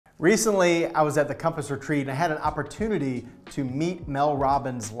Recently, I was at the Compass Retreat and I had an opportunity to meet Mel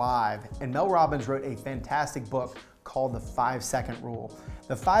Robbins live. And Mel Robbins wrote a fantastic book called The 5-Second Rule.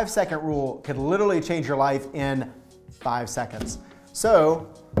 The 5-second rule could literally change your life in 5 seconds.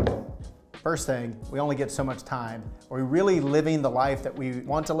 So, first thing, we only get so much time. Are we really living the life that we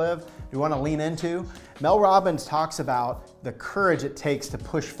want to live? Do we want to lean into? Mel Robbins talks about the courage it takes to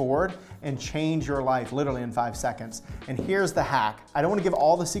push forward and change your life literally in 5 seconds. And here's the hack. I don't want to give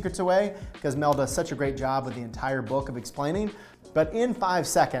all the secrets away because Mel does such a great job with the entire book of explaining, but in 5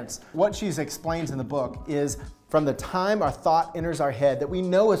 seconds, what she explains in the book is from the time our thought enters our head that we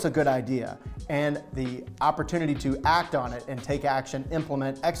know it's a good idea and the opportunity to act on it and take action,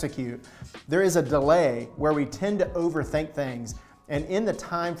 implement, execute, there is a delay where we tend to overthink things. And in the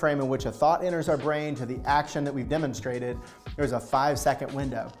time frame in which a thought enters our brain to the action that we've demonstrated, there's a 5-second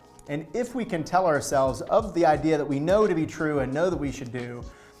window. And if we can tell ourselves of the idea that we know to be true and know that we should do,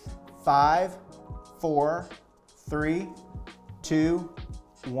 5, 4, 3, 2,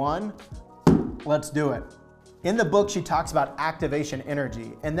 1, let's do it. In the book, she talks about activation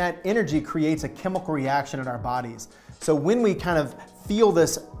energy, and that energy creates a chemical reaction in our bodies. So when we kind of feel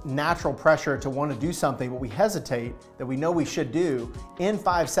this natural pressure to want to do something, but we hesitate, that we know we should do, in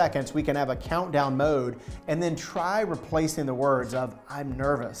 5 seconds, we can have a countdown mode and then try replacing the words of I'm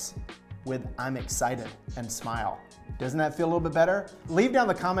nervous with I'm excited and smile. Doesn't that feel a little bit better? Leave down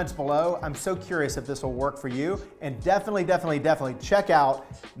the comments below. I'm so curious if this will work for you. And definitely check out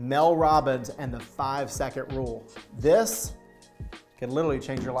Mel Robbins and the 5-second rule. This can literally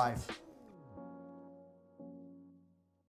change your life.